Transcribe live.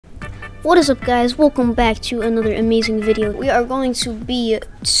What is up, guys? Welcome back to another amazing video. We are going to be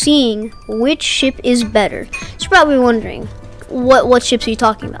seeing which ship is better. You're probably wondering, what ships are you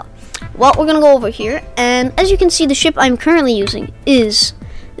talking about? Well, we're gonna go over here, and as you can see, the ship I'm currently using is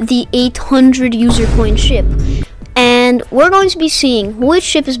the 800 user coin ship, and we're going to be seeing which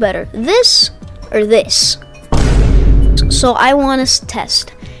ship is better, this or this. So I want to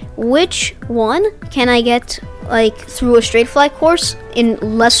test which one can I get like through a straight fly course in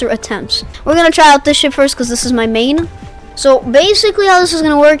lesser attempts. We're gonna try out this ship first because this is my main. So basically how this is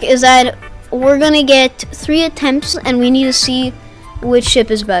gonna work is that we're gonna get 3 attempts and we need to see which ship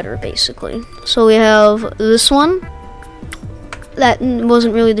is better, basically. So we have this one. That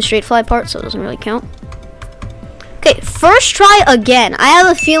wasn't really the straight fly part, so it doesn't really count. Okay, first try again. I have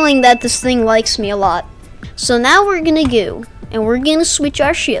a feeling that this thing likes me a lot. So now we're gonna go and we're gonna switch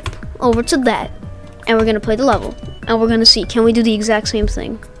our ship over to that. And we're gonna play the level, and we're gonna see, can we do the exact same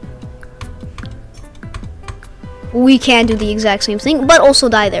thing? We can do the exact same thing, but also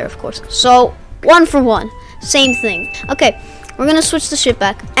die there, of course. So 1 for 1, same thing. Okay, we're gonna switch the ship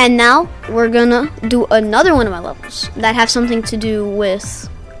back, and now we're gonna do another one of my levels that have something to do with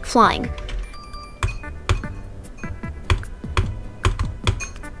flying.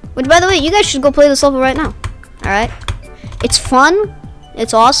 Which, by the way, you guys should go play this level right now. All right, it's fun,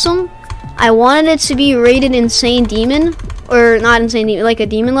 it's awesome. I wanted it to be rated Insane Demon, or not Insane Demon, like a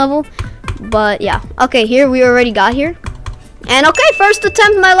demon level, but yeah. Okay, here we already got here, and okay, first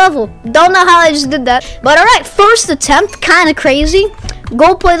attempt my level. Don't know how I just did that, but all right, first attempt, kind of crazy.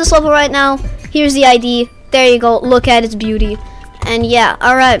 Go play this level right now. Here's the ID. There you go. Look at its beauty, and yeah,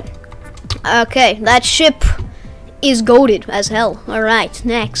 all right. Okay, that ship is goated as hell. All right,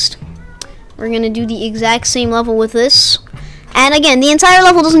 next we're gonna do the exact same level with this. And again, the entire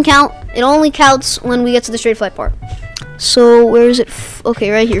level doesn't count. It only counts when we get to the straight flight part. So where is it? Okay,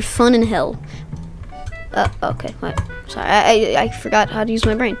 right here. Fun in hell. Okay. Wait. Sorry, I forgot how to use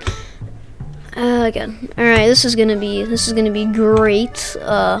my brain. Again. All right. This is gonna be great.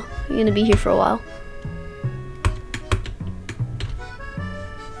 You're gonna be here for a while.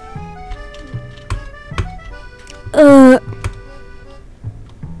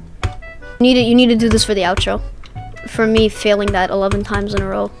 You need to do this for the outro. For me failing that 11 times in a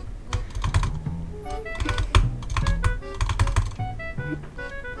row.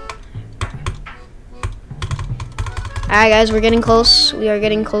 Alright, guys, we're getting close. We are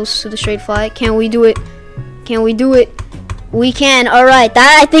getting close to the straight fly. Can we do it? Can we do it? We can. Alright,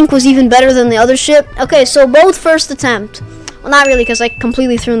 that I think was even better than the other ship. Okay, so both first attempt. Well, not really, because I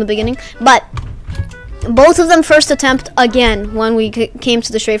completely threw in the beginning. But both of them first attempt again when we came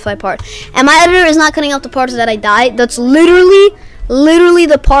to the straight fly part. And my editor is not cutting out the parts that I died. That's literally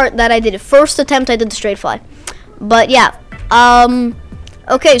the part that I did. First attempt I did the straight fly. But yeah.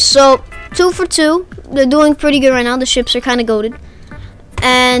 Okay, so 2 for 2. They're doing pretty good right now. The ships are kind of goated.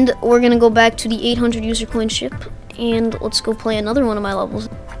 And we're going to go back to the 800 user coin ship. And let's go play another one of my levels.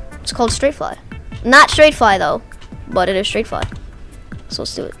 It's called straight fly. Not straight fly though. But it is straight fly. So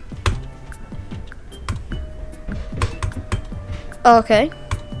let's do it. Okay.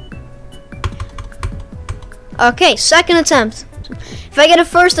 Okay, second attempt. If I get a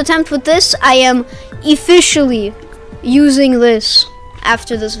first attempt with this, I am officially using this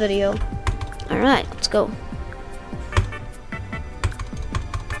after this video. Alright, let's go.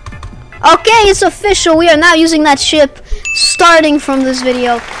 Okay, it's official. We are now using that ship starting from this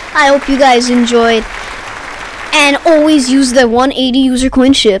video. I hope you guys enjoyed. And always use the 180 user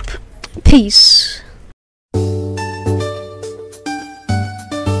coin ship. Peace.